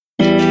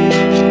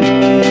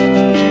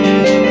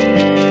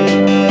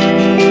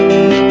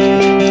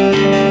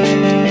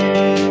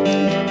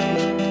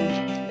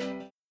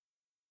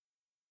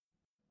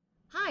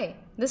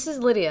This is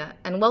Lydia,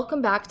 and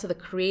welcome back to the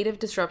Creative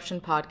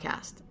Disruption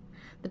Podcast.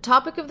 The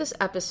topic of this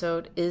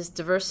episode is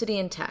diversity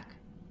in tech.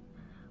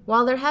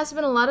 While there has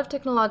been a lot of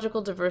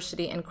technological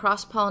diversity and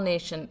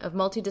cross-pollination of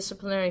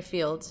multidisciplinary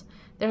fields,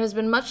 there has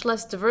been much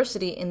less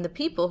diversity in the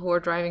people who are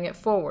driving it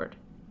forward.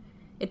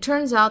 It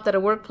turns out that a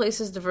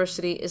workplace's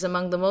diversity is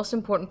among the most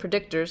important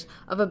predictors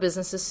of a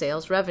business's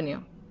sales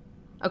revenue.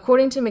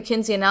 According to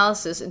McKinsey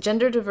analysis,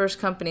 gender-diverse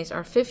companies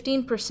are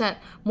 15%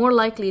 more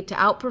likely to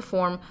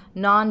outperform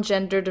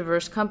non-gender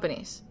diverse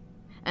companies,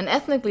 and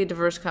ethnically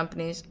diverse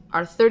companies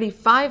are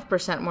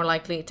 35% more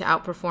likely to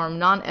outperform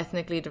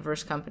non-ethnically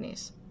diverse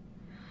companies.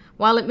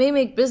 While it may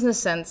make business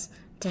sense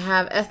to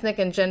have ethnic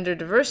and gender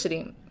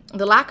diversity,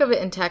 the lack of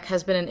it in tech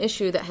has been an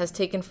issue that has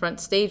taken front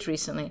stage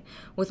recently,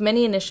 with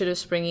many initiatives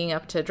springing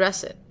up to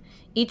address it,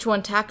 each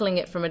one tackling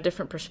it from a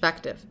different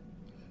perspective.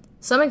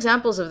 Some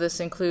examples of this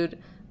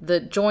include the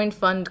Join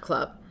Fund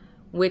Club,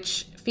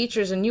 which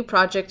features a new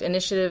project,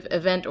 initiative,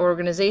 event, or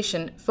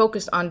organization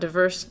focused on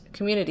diverse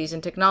communities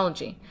in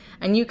technology,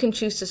 and you can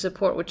choose to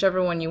support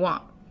whichever one you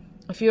want.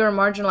 If you are a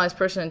marginalized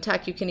person in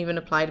tech, you can even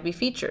apply to be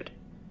featured.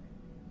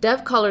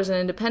 DevColor is an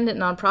independent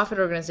nonprofit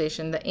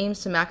organization that aims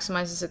to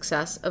maximize the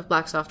success of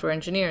Black software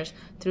engineers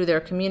through their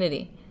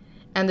community,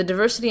 and the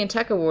Diversity in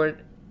Tech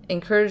Award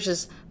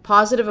encourages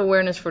positive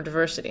awareness for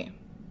diversity.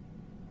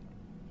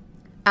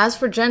 As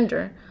for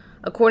gender,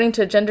 according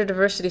to a gender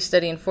diversity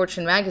study in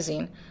Fortune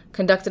magazine,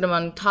 conducted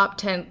among top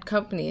 10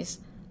 companies,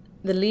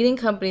 the leading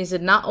companies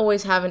did not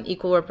always have an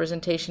equal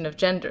representation of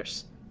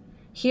genders.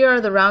 Here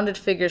are the rounded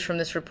figures from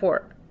this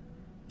report,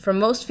 from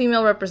most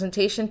female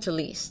representation to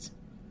least.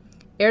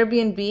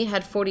 Airbnb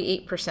had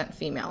 48%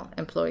 female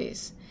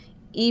employees,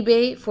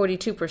 eBay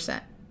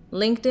 42%,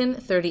 LinkedIn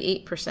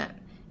 38%,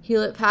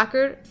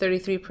 Hewlett-Packard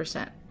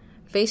 33%,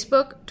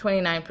 Facebook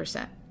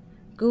 29%,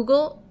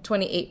 Google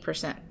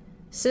 28%,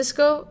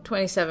 Cisco,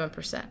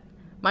 27%,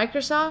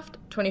 Microsoft,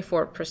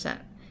 24%,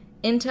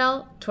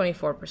 Intel,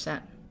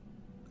 24%.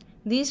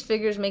 These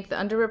figures make the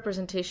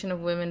underrepresentation of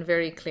women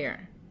very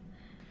clear.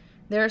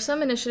 There are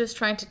some initiatives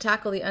trying to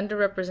tackle the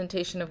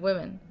underrepresentation of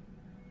women.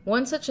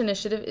 One such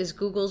initiative is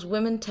Google's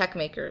Women Tech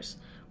Makers,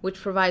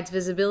 which provides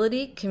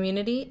visibility,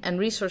 community, and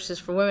resources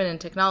for women in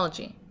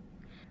technology.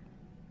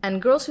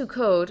 And Girls Who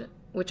Code,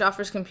 which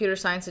offers computer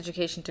science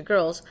education to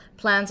girls,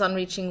 plans on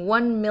reaching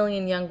 1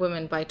 million young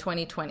women by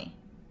 2020.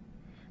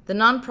 The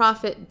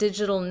nonprofit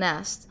Digital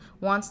Nest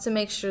wants to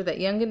make sure that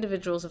young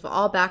individuals of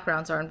all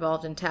backgrounds are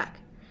involved in tech.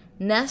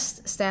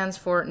 NEST stands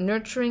for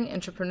Nurturing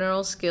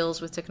Entrepreneurial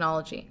Skills with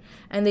Technology,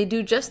 and they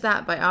do just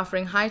that by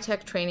offering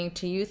high-tech training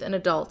to youth and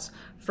adults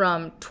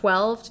from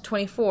 12 to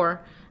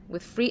 24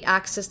 with free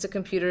access to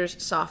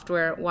computers,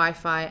 software,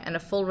 Wi-Fi, and a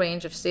full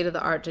range of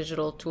state-of-the-art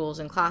digital tools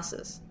and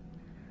classes.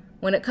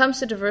 When it comes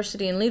to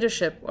diversity in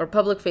leadership or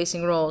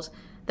public-facing roles,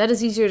 that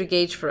is easier to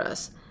gauge for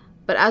us.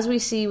 But as we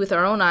see with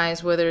our own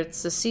eyes, whether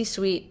it's the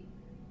C-suite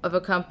of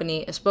a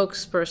company, a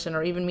spokesperson,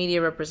 or even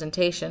media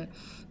representation,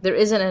 there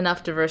isn't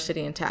enough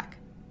diversity in tech.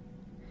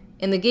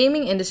 In the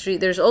gaming industry,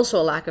 there's also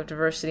a lack of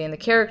diversity in the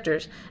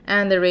characters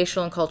and their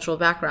racial and cultural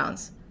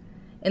backgrounds.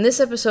 In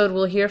this episode,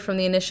 we'll hear from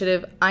the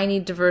initiative I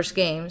Need Diverse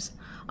Games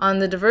on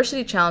the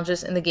diversity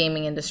challenges in the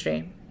gaming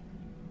industry.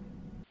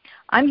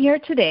 I'm here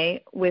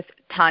today with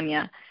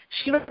Tanya.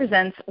 She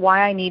represents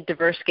Why I Need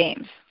Diverse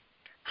Games.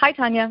 Hi,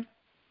 Tanya.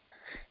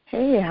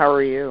 Hey, how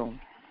are you?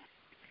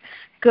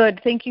 Good.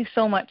 Thank you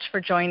so much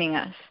for joining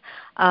us.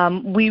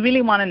 We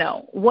really want to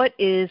know, what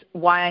is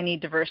Why I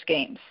Need Diverse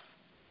Games?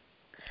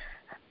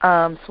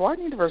 So Why I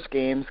Need Diverse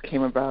Games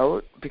came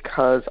about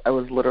because I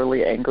was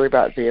literally angry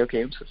about video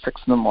games at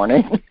 6 in the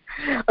morning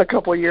a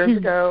couple years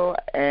ago,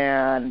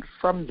 and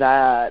from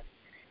that,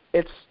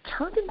 it's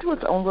turned into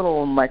its own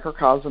little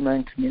microcosm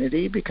and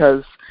community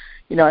because,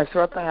 I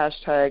threw out the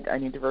hashtag I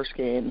Need Diverse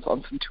Games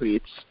on some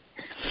tweets.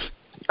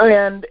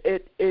 And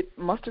it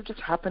must have just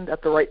happened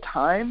at the right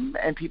time,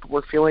 and people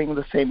were feeling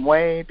the same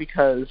way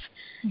because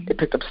it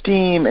picked up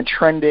steam and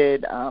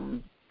trended.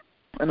 And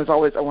as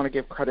always, I want to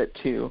give credit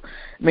to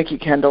Mickey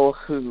Kendall,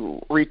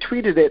 who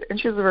retweeted it, and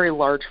she has a very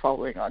large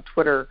following on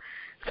Twitter,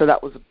 so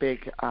that was a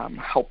big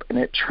help in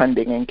it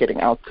trending and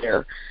getting out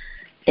there.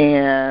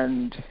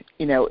 And,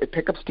 it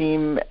picked up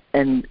steam,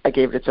 and I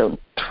gave it its own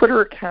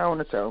Twitter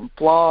account, its own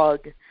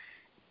blog,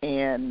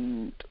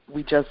 and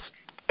we just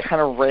kind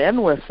of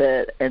ran with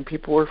it, and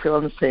people were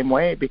feeling the same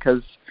way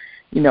because,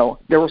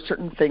 there were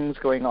certain things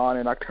going on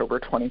in October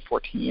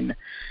 2014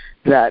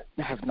 that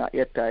have not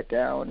yet died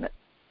down.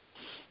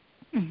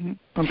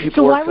 Mm-hmm.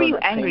 So why were you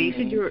angry? You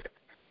said you were...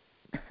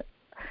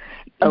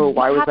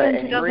 why was I angry?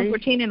 In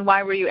 2014, and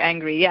why were you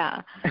angry?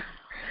 Yeah.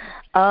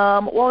 Well,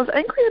 I was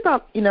angry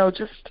about,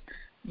 just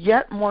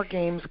yet more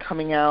games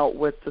coming out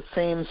with the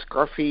same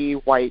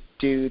scruffy white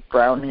dude,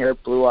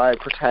 brown-haired,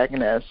 blue-eyed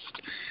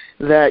protagonist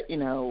that,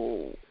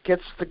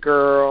 gets the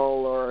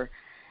girl or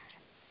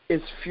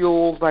is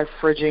fueled by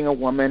fridging a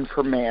woman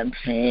for man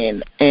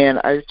pain. And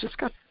I just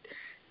got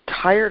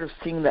tired of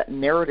seeing that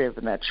narrative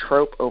and that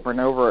trope over and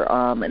over.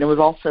 And it was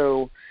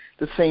also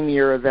the same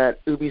year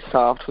that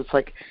Ubisoft was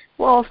like,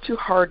 well, it's too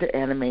hard to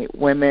animate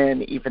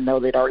women, even though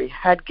they'd already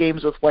had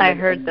games with women. I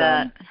heard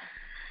that.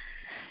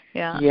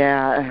 Yeah.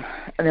 Yeah,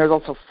 and there was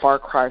also Far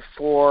Cry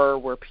 4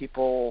 where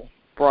people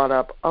brought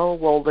up, oh,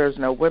 well, there's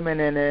no women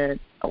in it,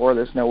 or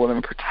there's no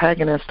women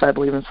protagonist, I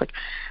believe. And it's like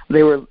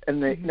they were,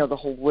 and the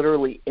whole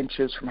literally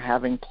inches from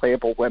having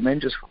playable women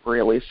just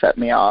really set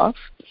me off.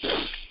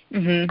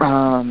 Mm-hmm.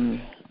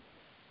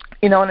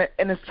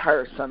 And it's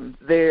tiresome.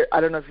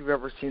 I don't know if you've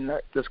ever seen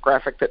this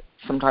graphic that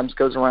sometimes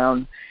goes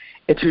around.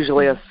 It's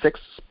usually a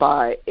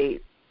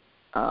 6x8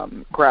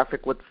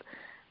 graphic with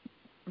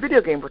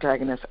video game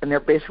protagonists, and they're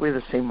basically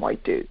the same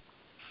white dude.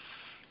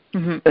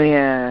 Mm-hmm.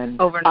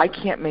 And over and I over.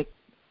 can't make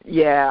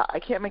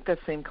that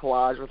same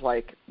collage with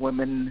like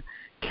women,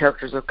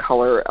 characters of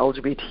color,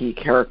 LGBT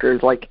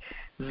characters. Like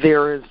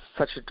there is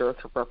such a dearth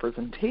of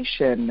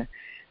representation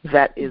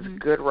that is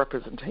good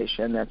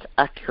representation, that's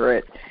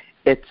accurate.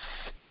 It's,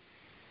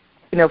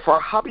 for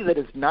a hobby that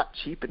is not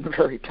cheap and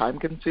very time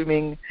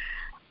consuming,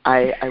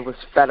 I was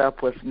fed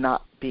up with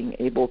not being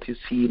able to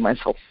see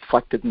myself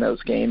reflected in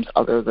those games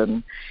other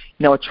than,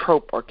 a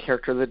trope or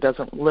character that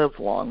doesn't live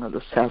long, or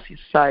the sassy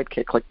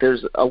sidekick. Like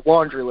there's a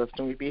laundry list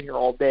and we'd be here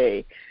all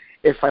day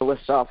if I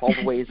list off all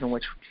the ways in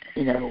which,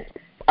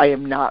 I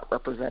am not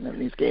represented in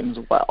these games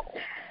well.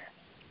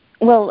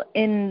 Well,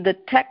 in the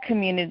tech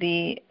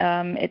community,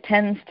 it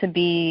tends to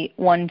be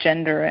one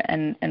gender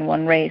and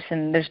one race,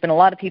 and there's been a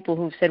lot of people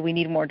who've said we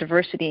need more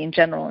diversity in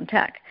general in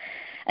tech.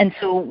 And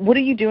so what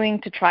are you doing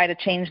to try to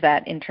change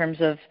that in terms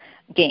of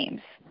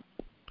games?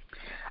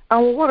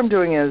 Well, what I'm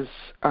doing is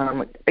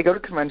I go to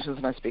conventions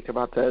and I speak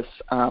about this.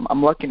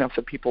 I'm lucky enough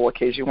that people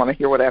occasionally want to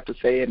hear what I have to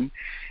say and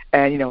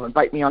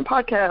invite me on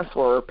podcasts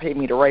or pay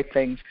me to write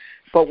things.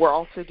 But we're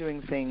also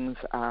doing things,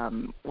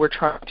 we're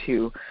trying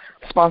to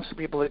sponsor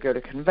people to go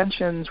to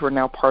conventions. We're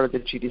now part of the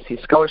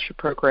GDC Scholarship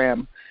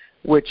Program,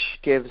 which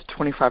gives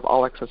 25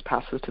 all-access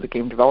passes to the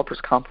Game Developers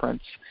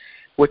Conference,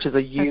 which is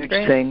a huge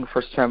thing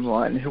for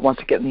someone who wants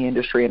to get in the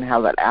industry and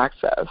have that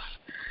access.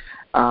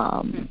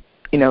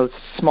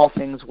 Small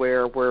things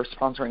where we're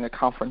sponsoring a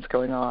conference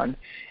going on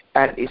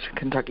at Eastern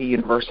Kentucky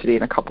University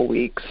in a couple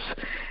weeks.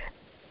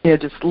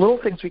 Just little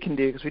things we can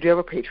do because we do have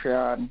a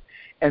Patreon,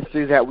 and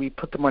through that we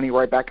put the money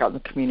right back out in the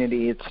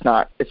community. It's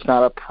not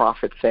a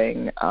profit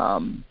thing.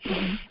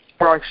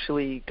 We're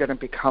actually going to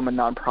become a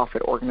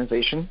nonprofit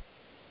organization.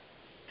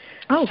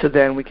 Oh. So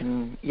then we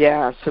can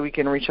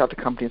reach out to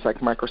companies like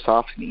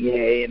Microsoft and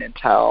EA and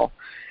Intel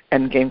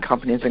and game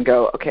companies and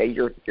go, okay,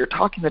 you're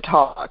talking the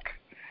talk.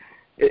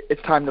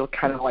 It's time to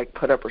kind of like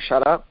put up or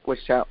shut up, which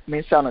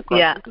may sound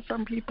aggressive to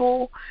some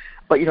people,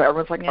 but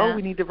everyone's like, oh,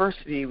 we need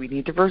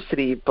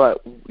diversity,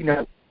 but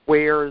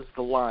where's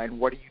the line?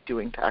 What are you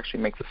doing to actually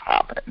make this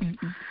happen?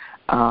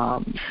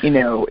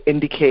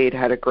 Indiecade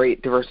had a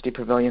great diversity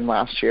pavilion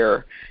last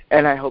year,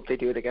 and I hope they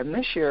do it again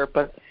this year,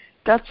 but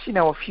that's,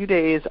 a few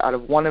days out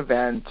of one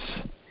event,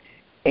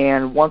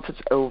 and once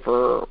it's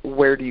over,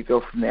 where do you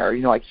go from there?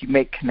 You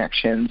make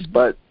connections,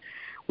 but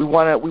we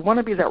want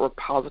to be that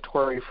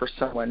repository for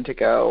someone to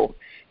go,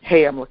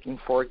 hey, I'm looking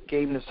for a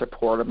game to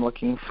support. I'm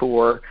looking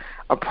for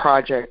a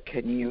project.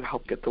 Can you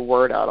help get the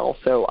word out?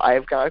 Also,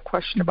 I've got a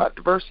question about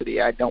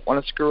diversity. I don't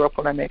want to screw up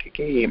when I make a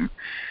game.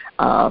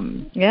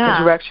 We've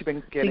actually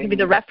been getting. You can be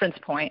the reference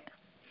point.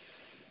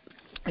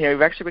 Yeah,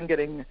 we've actually been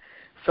getting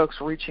folks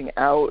reaching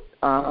out,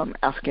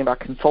 asking about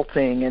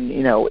consulting, and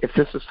if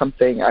this is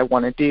something I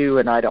want to do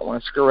and I don't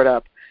want to screw it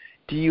up,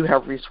 do you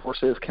have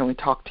resources? Can we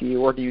talk to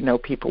you, or do you know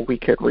people we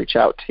could reach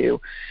out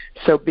to?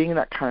 So being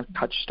that kind of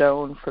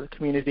touchstone for the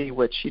community,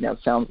 which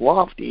sounds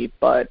lofty,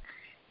 but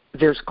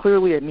there's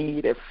clearly a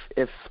need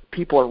if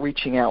people are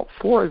reaching out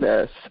for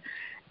this,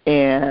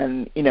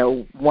 and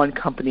one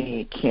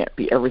company can't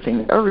be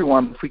everything to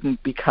everyone. If we can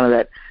be kind of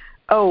that,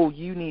 oh,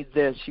 you need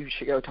this, you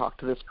should go talk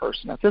to this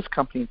person at this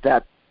company.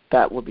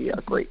 That would be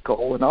a great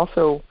goal, and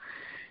also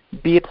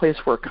be a place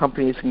where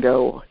companies can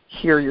go,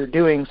 here you're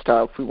doing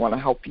stuff, we want to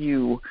help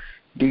you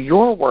do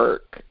your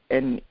work,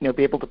 and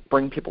be able to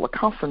bring people to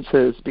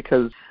conferences,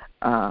 because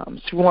so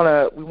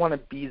we want to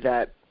be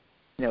that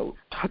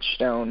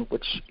touchstone,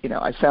 which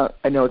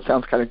I know it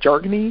sounds kind of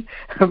jargony,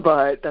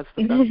 but that's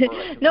the best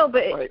word. No,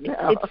 but right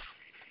now.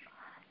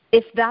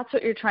 If that's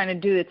what you're trying to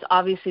do, it's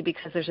obviously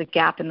because there's a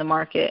gap in the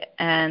market,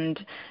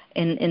 and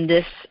in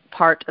this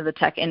part of the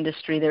tech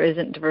industry, there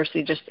isn't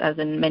diversity just as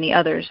in many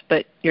others,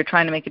 but you're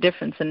trying to make a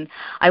difference. And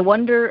I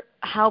wonder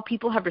how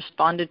people have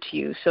responded to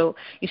you. So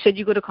you said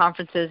you go to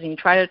conferences and you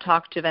try to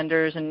talk to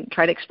vendors and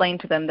try to explain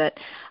to them that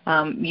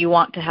you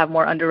want to have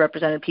more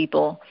underrepresented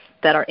people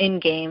that are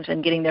in games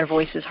and getting their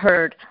voices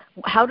heard.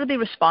 How do they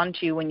respond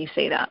to you when you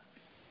say that?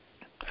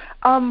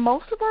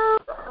 Most of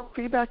our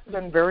feedback has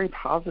been very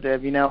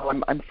positive.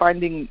 I'm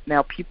finding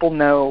now people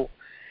know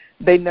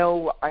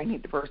I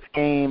need diverse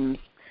games,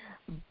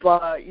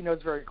 but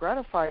it's very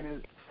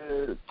gratifying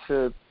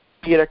to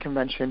be at a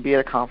convention, be at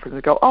a conference,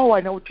 and go, oh,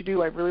 I know what you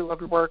do. I really love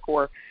your work,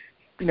 or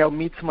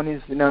meet someone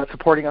who's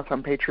supporting us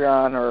on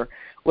Patreon or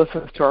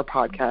listens to our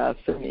podcast,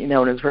 and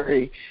is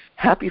very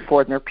happy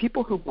for it. And there are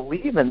people who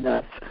believe in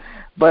this,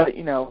 But,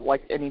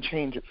 like any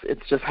change,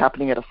 it's just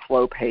happening at a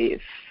slow pace.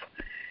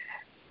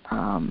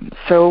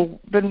 So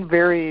been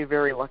very,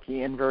 very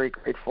lucky and very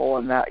grateful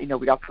in that,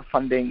 we got the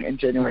funding in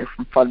January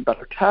from Fund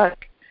Better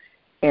Tech,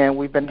 and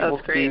we've been able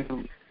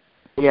to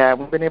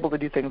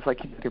do things like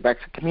give back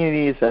to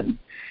communities,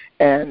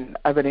 and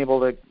I've been able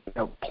to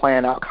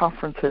plan out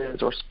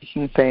conferences or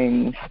speaking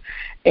things,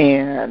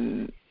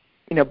 and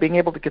being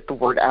able to get the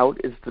word out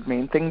is the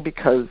main thing,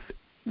 because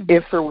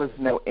if there was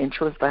no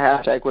interest, the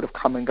hashtag would have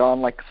come and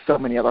gone like so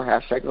many other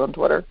hashtags on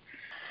Twitter.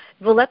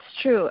 Well, that's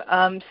true.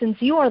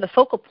 Since you are the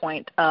focal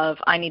point of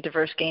I Need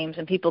Diverse Games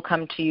and people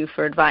come to you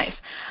for advice,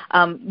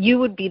 you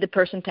would be the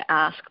person to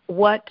ask,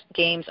 what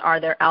games are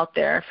there out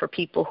there for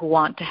people who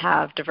want to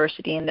have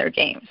diversity in their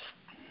games?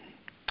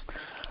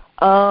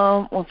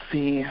 Let's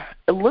see.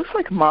 It looks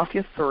like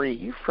Mafia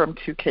 3 from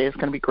 2K is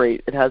going to be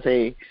great. It has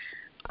a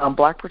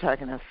black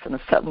protagonist and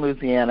it's set in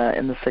Louisiana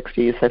in the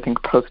 60s, I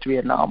think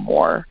post-Vietnam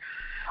War.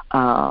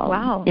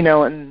 Wow.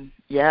 And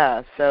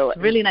yeah, so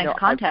really nice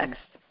context.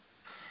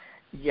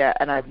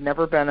 And I've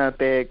never been a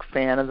big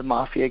fan of the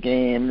Mafia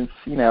games,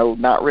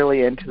 not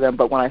really into them,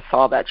 but when I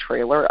saw that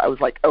trailer, I was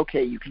like,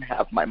 okay, you can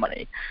have my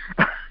money.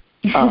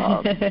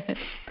 I'm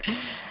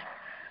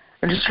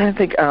just trying to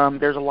think.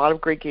 There's a lot of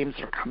great games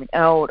that are coming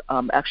out.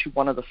 Actually,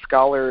 one of the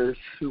scholars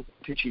who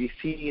went to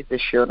GDC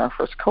this year in our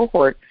first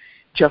cohort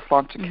just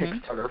launched a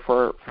Kickstarter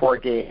for a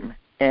game.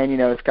 And,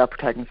 it's got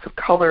protagonists of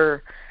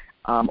color,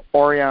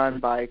 Orion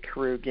by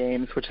Karoo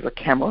Games, which is a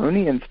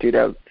Cameroonian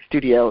studio.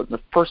 The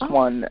first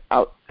one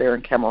out there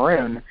in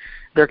Cameroon.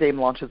 Their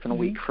game launches in a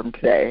week from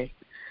today.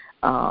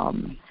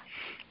 And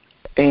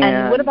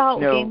what about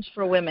games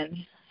for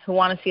women who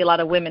want to see a lot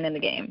of women in the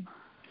game?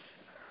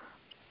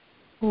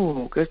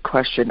 Ooh, good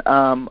question.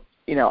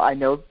 I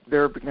know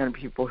there are going to be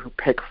people who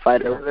pick a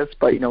fight over this,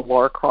 but,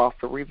 Lara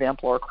Croft, the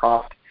revamped Lara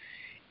Croft,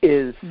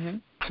 is,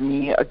 to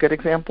me, a good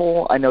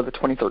example. I know the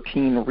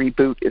 2013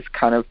 reboot is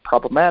kind of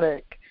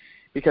problematic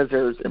because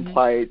there's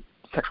implied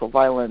sexual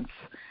violence,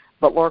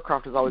 but Lara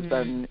Croft has always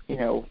been,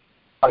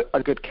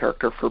 a good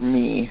character for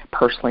me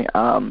personally.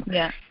 I'm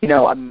a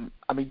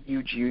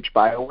huge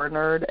BioWare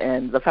nerd,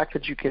 and the fact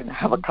that you can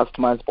have a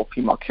customizable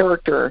female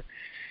character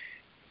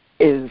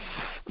is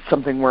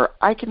something where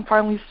I can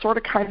finally sort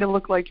of kind of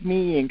look like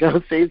me and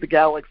go save the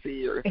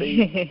galaxy or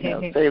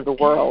save the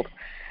world.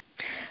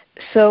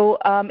 So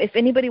if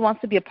anybody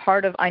wants to be a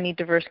part of I Need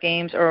Diverse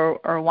Games or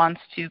wants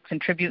to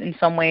contribute in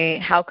some way,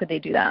 how could they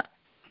do that?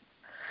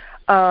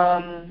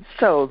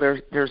 So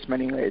there's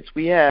many ways.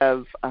 We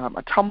have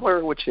a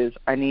Tumblr, which is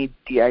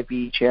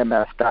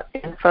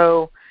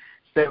ineeddivgms.info.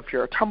 So if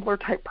you're a Tumblr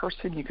type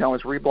person, you can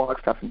always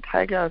reblog stuff and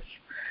tag us.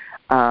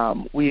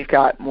 We've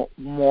got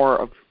more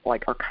of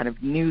like our kind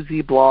of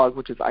newsy blog,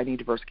 which is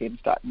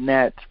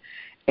ineeddiversegames.net.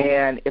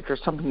 And if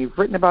there's something you've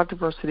written about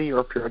diversity,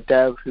 or if you're a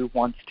dev who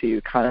wants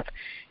to kind of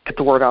get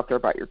the word out there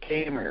about your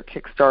game or your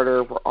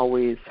Kickstarter, we're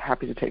always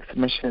happy to take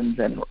submissions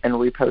and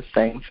repost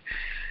things.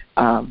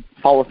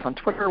 Follow us on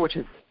Twitter, which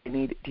is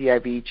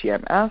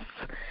ineeddivgms.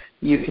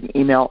 You can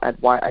email at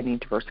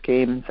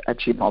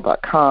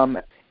whyineeddiversegames@gmail.com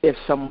if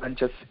someone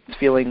just is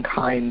feeling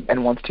kind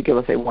and wants to give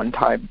us a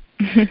one-time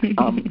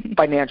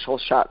financial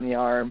shot in the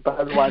arm. But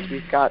otherwise,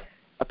 we've got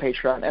a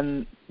Patreon,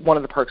 and one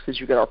of the perks is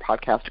you get our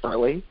podcast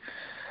early.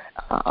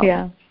 So,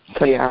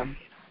 yeah.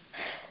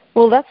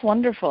 Well, that's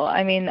wonderful.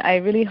 I mean, I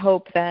really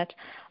hope that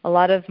a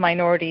lot of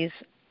minorities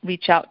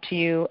reach out to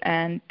you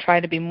and try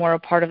to be more a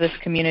part of this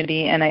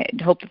community, and I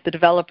hope that the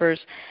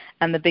developers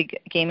and the big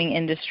gaming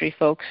industry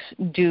folks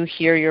do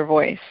hear your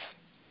voice.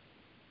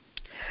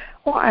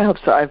 Well, I hope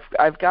so.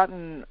 I've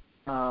gotten,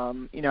 I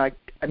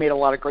made a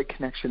lot of great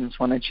connections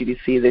when at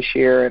GDC this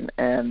year,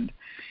 and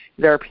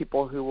there are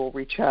people who will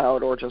reach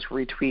out or just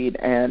retweet,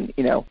 and,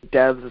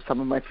 devs of some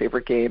of my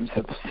favorite games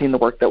have seen the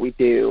work that we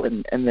do,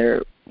 and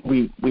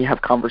we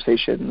have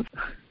conversations.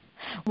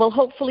 Well,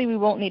 hopefully we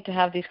won't need to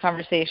have these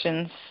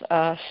conversations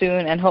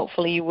soon, and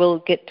hopefully you will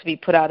get to be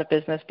put out of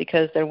business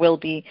because there will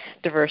be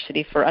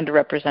diversity for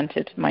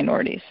underrepresented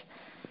minorities.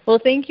 Well,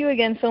 thank you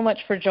again so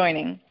much for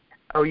joining.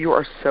 Oh, you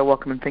are so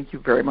welcome, and thank you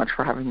very much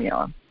for having me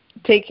on.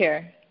 Take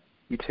care.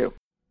 You too.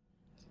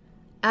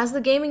 As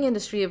the gaming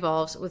industry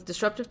evolves with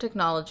disruptive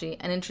technology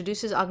and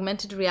introduces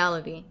augmented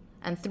reality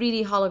and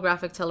 3D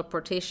holographic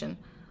teleportation,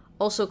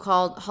 also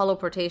called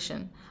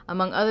holoportation,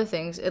 among other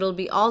things, it'll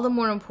be all the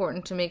more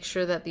important to make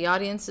sure that the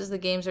audiences the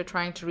games are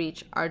trying to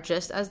reach are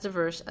just as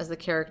diverse as the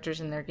characters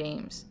in their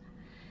games.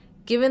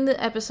 Given the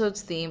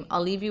episode's theme,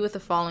 I'll leave you with the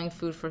following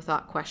food for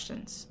thought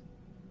questions.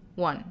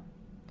 1.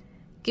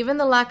 Given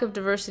the lack of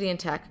diversity in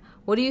tech,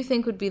 what do you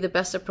think would be the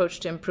best approach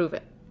to improve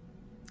it?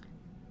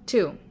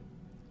 2.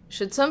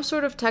 Should some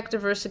sort of tech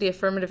diversity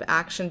affirmative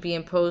action be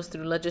imposed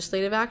through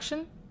legislative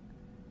action?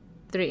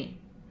 3.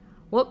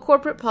 What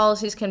corporate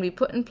policies can be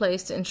put in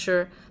place to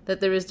ensure that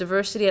there is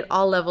diversity at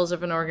all levels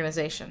of an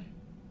organization?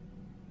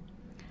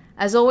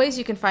 As always,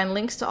 you can find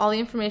links to all the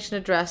information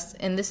addressed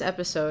in this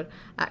episode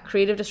at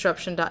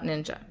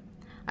creativedisruption.ninja.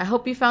 I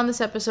hope you found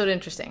this episode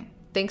interesting.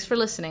 Thanks for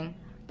listening.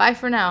 Bye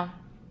for now.